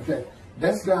 Okay,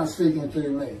 that's God speaking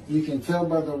through me. You can tell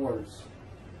by the words.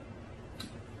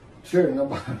 Sure,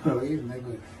 nobody believes me,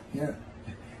 but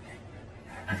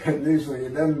I got news for you.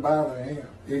 It doesn't bother him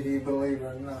if you believe it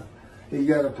or not. he's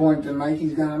got a point to make,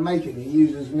 he's going to make it. He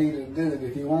uses me to do it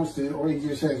if he wants to, or he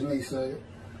just has me say it.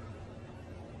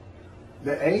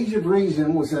 The Age of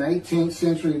Reason was an 18th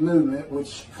century movement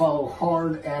which followed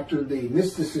hard after the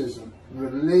mysticism,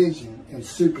 religion, and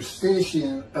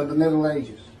superstition of the Middle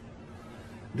Ages.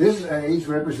 This age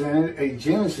represented a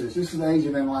genesis. This is the Age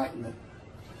of Enlightenment.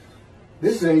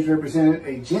 This age represented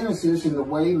a genesis in the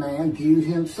way man viewed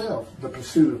himself, the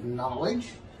pursuit of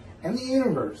knowledge and the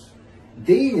universe.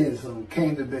 Deism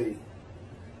came to be.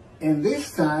 In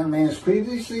this time, man's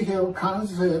previously held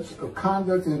concepts of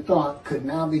conduct and thought could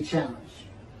now be challenged,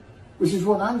 which is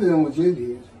what I'm doing with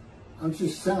Judaism. I'm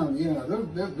just telling you,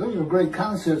 those are great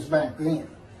concepts back then.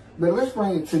 But let's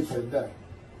bring it to today.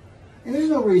 And there's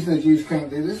no reason the Jews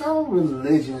can't do this. All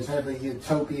religions have a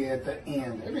utopia at the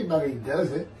end. Everybody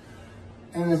does it.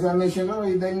 And as I mentioned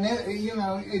earlier,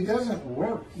 it doesn't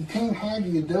work. You can't have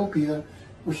utopia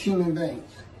with human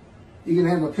beings. You can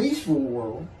have a peaceful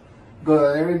world,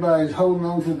 but everybody's holding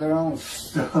on to their own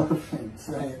stuff and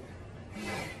saying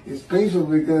it's peaceful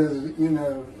because,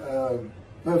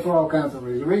 but for all kinds of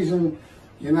reasons. The reason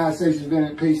the United States has been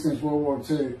at peace since World War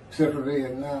II, except for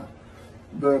Vietnam,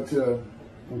 but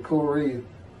in Korea.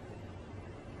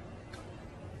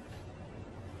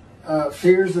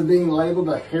 Fears of being labeled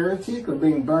a heretic or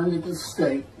being burned at the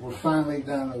stake were finally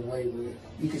done away with.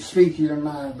 You can speak your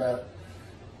mind about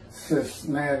such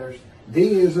matters.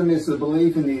 Deism is the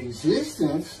belief in the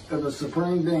existence of a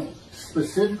supreme being,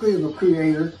 specifically of a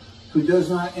creator who does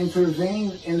not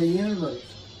intervene in the universe.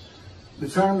 The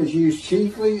term is used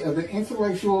chiefly of the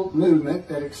intellectual movement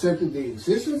that accepted the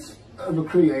existence of a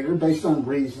creator based on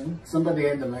reason. Somebody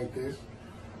had to make this.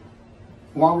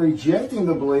 While rejecting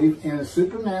the belief in a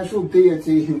supernatural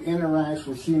deity who interacts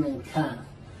with humankind.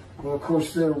 Well, of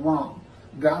course, they're wrong.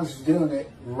 God's doing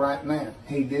it right now.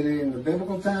 He did it in the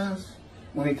biblical times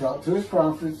when he talked to his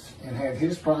prophets and had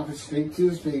his prophets speak to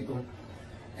his people.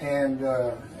 And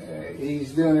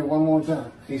he's doing it one more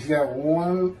time. He's got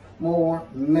one more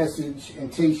message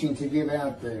and teaching to give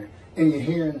out there. And you're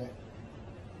hearing it.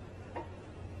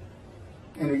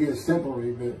 And to get a simple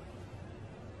bit.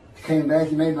 Came back,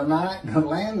 he made the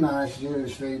land nice,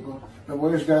 Jewish people, but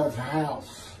where's God's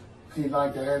house? He'd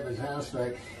like to have his house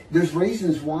back. There's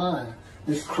reasons why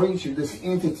this creature, this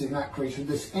entity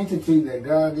that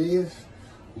God is,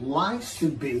 likes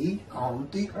to be on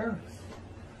the earth.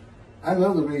 I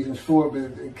know the reasons for it,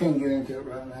 but I can't get into it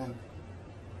right now.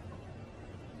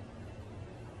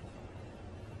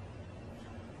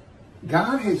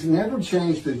 God has never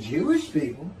changed the Jewish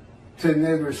people to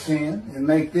never sin and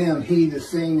make them heed his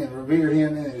sing and revere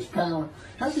him in his power.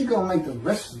 How's he going to make the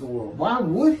rest of the world? Why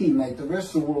would he make the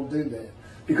rest of the world do that?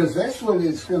 Because that's what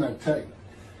it's going to take.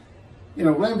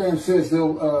 Rambam says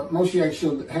Moshiach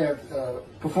shall have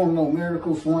perform no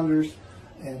miracles, wonders,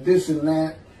 and this and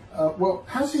that. Well,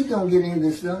 how's he going to get any of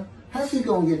this done? How's he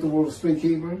going to get the world to speak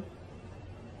Hebrew?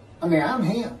 I mean, I'm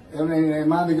him. I mean,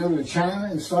 am I to go to China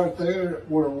and start there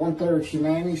where 1/3 of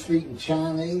humanity speaking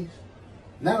Chinese?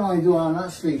 Not only do I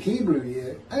not speak Hebrew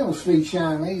yet, I don't speak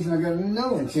Chinese, and I got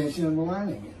no intention of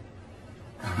learning it.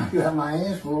 I got my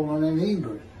hands full learning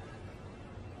Hebrew.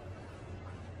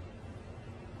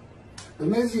 The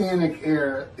Messianic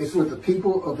era is what the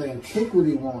people of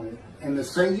antiquity wanted, and the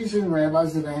sages and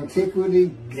rabbis of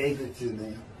antiquity gave it to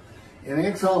them. In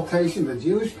exaltation of the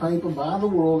Jewish people by the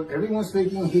world, everyone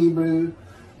speaking Hebrew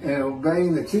and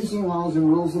obeying the teaching laws and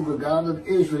rules of the God of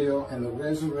Israel and the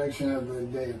resurrection of the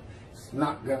dead. It's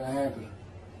not going to happen.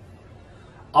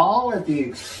 All at the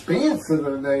expense of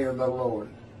the day of the Lord.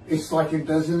 It's like it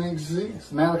doesn't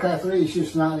exist. Malachi 3 is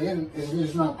just not it's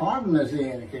just not part of the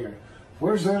Messianic era.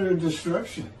 Where's utter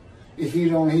destruction if you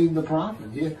don't heed the prophet?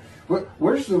 Yeah.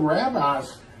 Where's the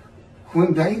rabbis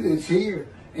when David's here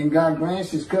and God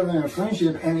grants his covenant of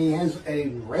friendship and he has a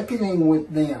reckoning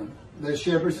with them, the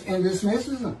shepherds, and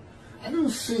dismisses them? I don't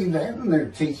see that in their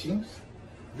teachings.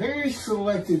 Very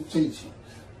selective teachings.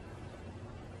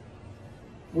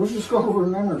 Where's the scroll of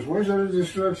remembrance? Where's utter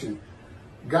destruction?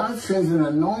 God sends an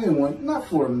anointed one, not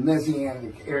for a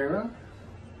Messianic era,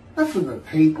 not for the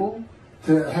people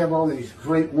to have all these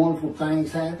great, wonderful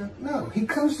things happen. No, he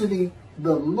comes to be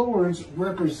the Lord's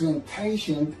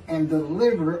representation and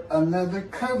deliver another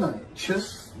covenant,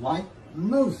 just like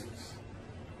Moses.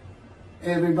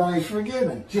 Everybody's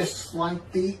forgiven, just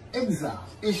like the exiles.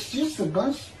 It's just a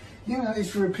bunch,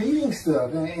 it's repeating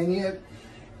stuff, and yet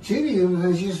Judaism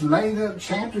has just made up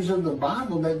chapters of the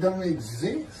Bible that don't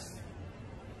exist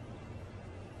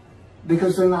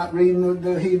because they're not reading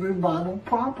the Hebrew Bible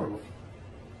properly.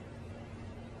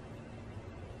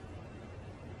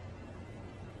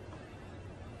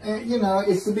 And, you know,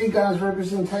 it's to be God's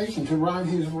representation, to write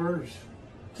his words,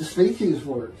 to speak his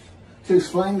words, to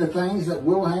explain the things that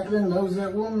will happen and those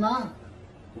that will not.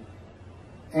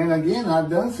 And again, I've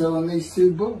done so in these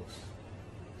 2 books.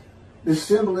 The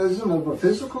symbolism of a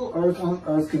physical earth on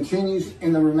earth continues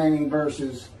in the remaining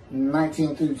verses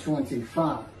 19 through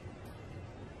 25,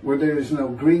 where there is no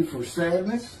grief or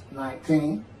sadness,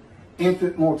 19.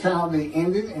 Infant mortality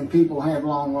ended and people have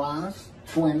long lives,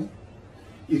 20.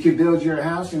 You could build your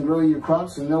house and grow your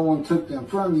crops and no one took them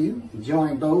from you,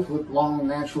 enjoying both with long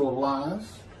natural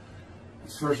lives.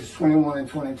 It's verses 21 and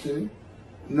 22.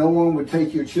 No one would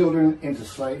take your children into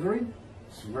slavery.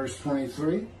 It's verse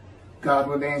 23. God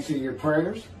would answer your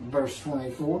prayers, verse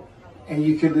 24. And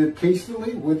you could live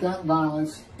peacefully without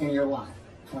violence in your life,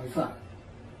 25.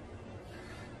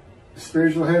 The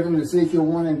spiritual heaven, Ezekiel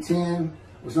 1 and 10,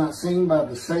 was not seen by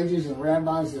the sages and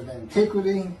rabbis of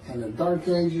antiquity and the Dark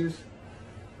Ages,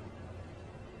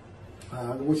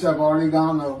 which I've already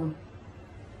gone over.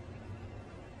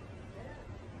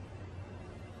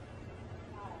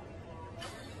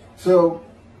 So,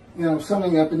 you know,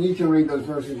 summing up, and you can read those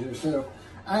verses yourself,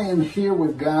 I am here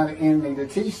with God in me to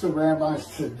teach the rabbis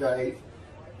today,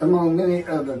 among many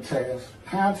other tasks,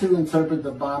 how to interpret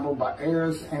the Bible by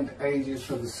eras and ages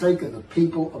for the sake of the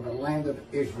people of the land of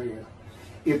Israel.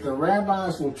 If the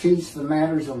rabbis will teach the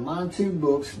matters of my 2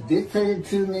 books dictated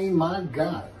to me, my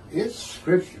God, it's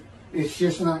scripture. It's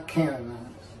just not canonized.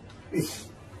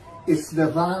 It's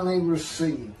divinely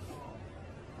received.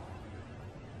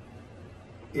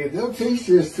 If they'll teach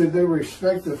this to their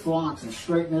respective flocks and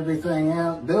straighten everything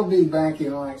out, they'll be back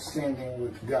in right standing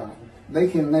with God. They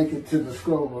can make it to the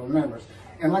scroll of remembrance.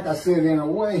 And like I said, in a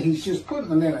way, he's just putting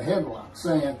them in a headlock,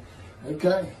 saying,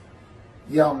 okay,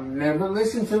 y'all never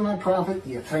listen to my prophet.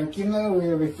 You think you know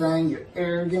everything. Your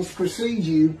arrogance precedes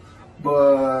you.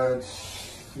 But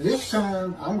this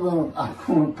time, I'm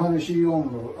gonna punish you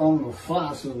on the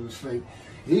fly, so to speak.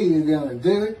 You're either gonna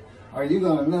do it, or you're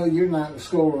going to know you're not in the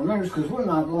scroll of remembrance, because we're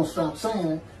not going to stop saying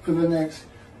it for the next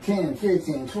 10,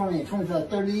 15, 20, 25,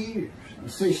 30 years. I'm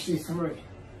 63.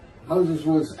 Moses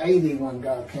was 80 when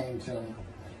God came to him.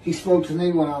 He spoke to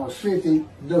me when I was 50,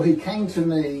 though he came to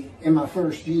me in my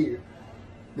first year.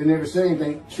 They never said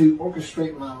anything to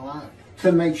orchestrate my life,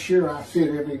 to make sure I fit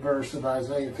every verse of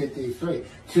Isaiah 53,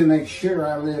 to make sure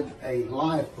I lived a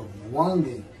life of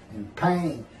wounding and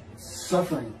pain,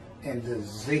 suffering and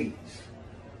disease.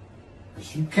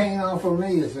 But you can't offer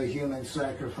me as a human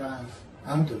sacrifice.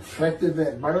 I'm defective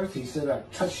at birth. He said, I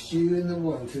touched you in the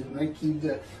womb to make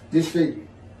you disfigured.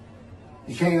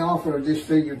 You can't offer a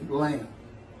disfigured lamb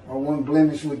or one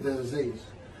blemished with disease.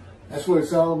 That's what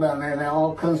it's all about, man. It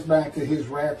all comes back to his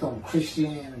wrath on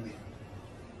Christianity.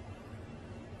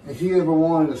 If you ever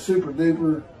wanted a super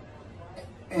duper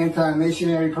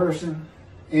anti-missionary person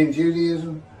in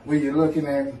Judaism, well, you're looking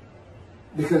at him.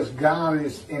 Because God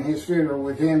is, and his spirit are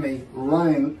within me,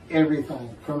 running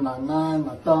everything from my mind,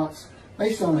 my thoughts,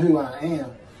 based on who I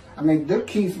am. I mean, they're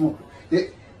Keith,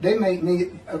 they make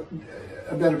me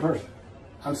a better person.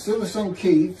 I'm still the same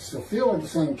Keith, still feel like the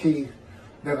same Keith,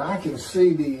 that I can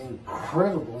see the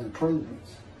incredible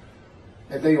improvements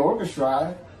that they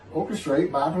orchestrate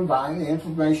by providing the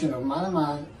information of my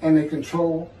mind, and they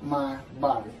control my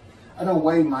body. I don't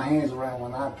wave my hands around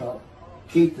when I talk.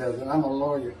 Keith does, and I'm a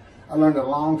lawyer. I learned a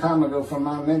long time ago from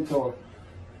my mentor,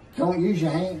 don't use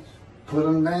your hands. Put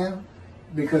them down,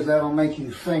 because that'll make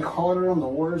you think harder on the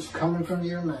words coming from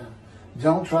your mouth.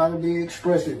 Don't try to be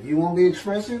expressive. You want to be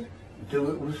expressive?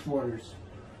 Do it with words.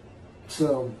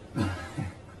 So,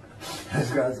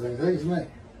 that's God's thing. Thanks, me.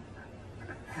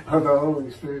 Or the Holy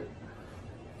Spirit.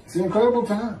 It's an incredible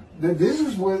time. This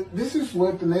is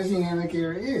what the Messianic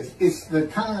era is. It's the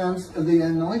times of the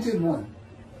Anointed One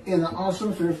in the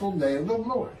awesome, fearful day of the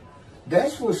Lord.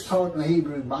 That's what's taught in the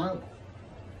Hebrew Bible.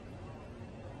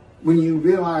 When you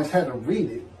realize how to read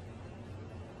it,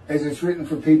 as it's written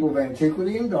for people of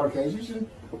antiquity and Dark Ages, and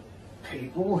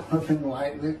people of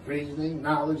enlightenment, reasoning,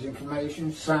 knowledge,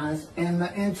 information, science, and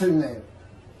the internet.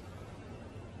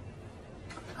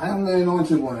 I am the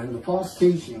Anointed One, and the false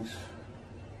teachings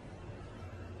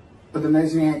of the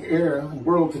Messianic era,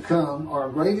 world to come, are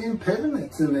a great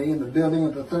impediment to me in the building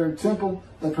of the third temple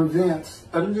that prevents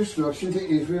utter destruction to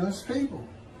Israel and its people.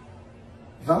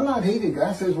 If I'm not heeded,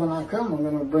 God says when I come, I'm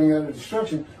going to bring utter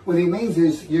destruction. What he means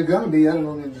is you're going to be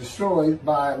utterly destroyed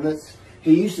by,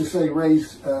 he used to say,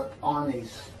 raise up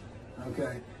armies.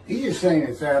 Okay? He's just saying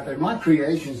it's out there. My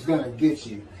creation is going to get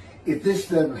you. If this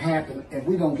doesn't happen and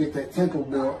we don't get that temple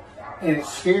built, and it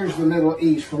scares the Middle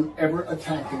East from ever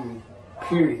attacking you,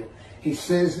 period. He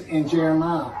says in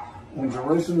Jeremiah, when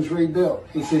Jerusalem's rebuilt.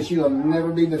 He says, you'll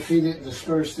never be defeated,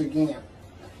 dispersed again.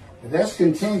 But that's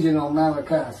contingent on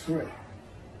Malachi 3.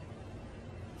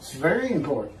 It's very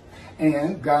important.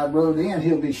 And God wrote in,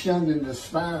 he'll be shunned and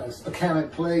despised,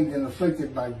 accounted plagued and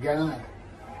afflicted by God.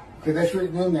 Okay, that's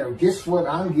written in there. Guess what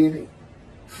I'm getting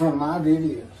from my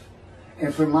videos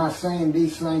and from my saying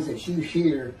these things that you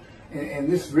hear,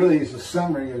 and this really is a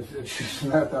summary of just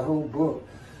about the whole book.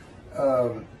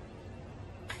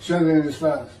 Shunned and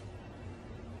despised.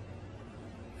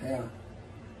 Yeah.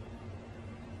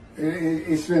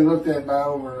 It's been looked at by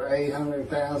over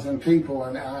 800,000 people,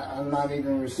 and I'm not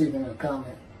even receiving a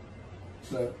comment.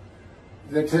 So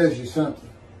that tells you something.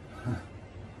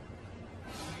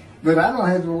 But I don't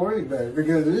have to worry about it,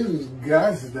 because this is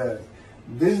God's day.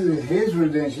 This is his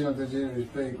redemption of the Jewish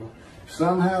people.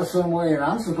 Somehow, some way, and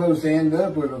I'm supposed to end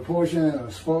up with a portion and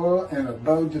a spoil and a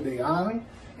bow to be honored.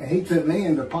 And he took me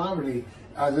into poverty.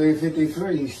 Isaiah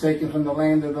 53, he's taken from the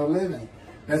land of the living.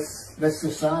 That's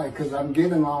society, because I'm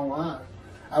given long life.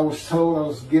 I was told I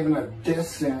was given a death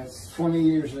sentence 20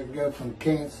 years ago from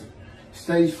cancer.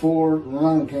 Stage 4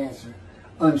 lung cancer.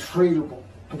 Untreatable,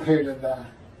 prepared to die.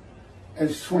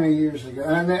 It's 20 years ago.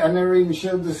 And I never even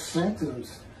showed the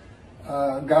symptoms.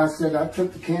 God said, I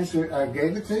took the cancer, I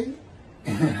gave it to you,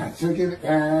 and I took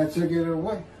it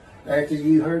away after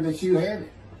you heard that you had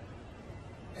it.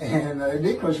 And it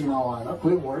did question my life. I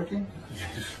quit working,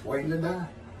 just waiting to die.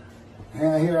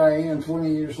 And here I am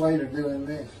 20 years later doing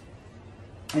this.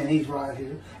 And he's right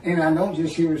here. And I don't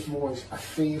just hear his voice, I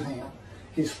feel him.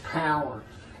 His power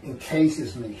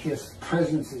encases me. His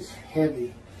presence is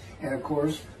heavy. And of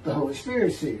course, the Holy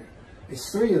Spirit's here. It's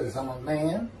three of us. I'm a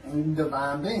man and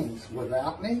divine beings,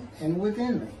 without me and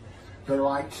within me. They're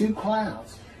like two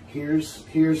clouds. Here's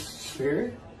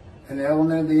spirit, an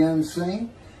element of the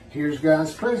unseen. Here's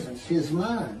God's presence, his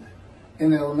mind,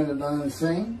 an element of the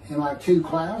unseen. And like two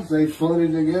clouds, they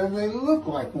floated together. They look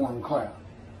like one cloud,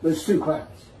 but it's two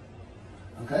clouds.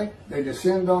 Okay? They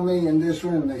descend on me in this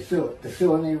room. They fill it. They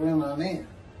fill any room I'm in.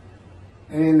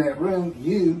 And in that room,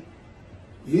 you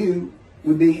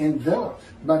would be enveloped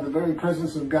by the very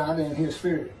presence of God and his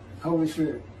Spirit, Holy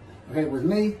Spirit. Okay, with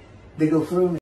me, they go through me.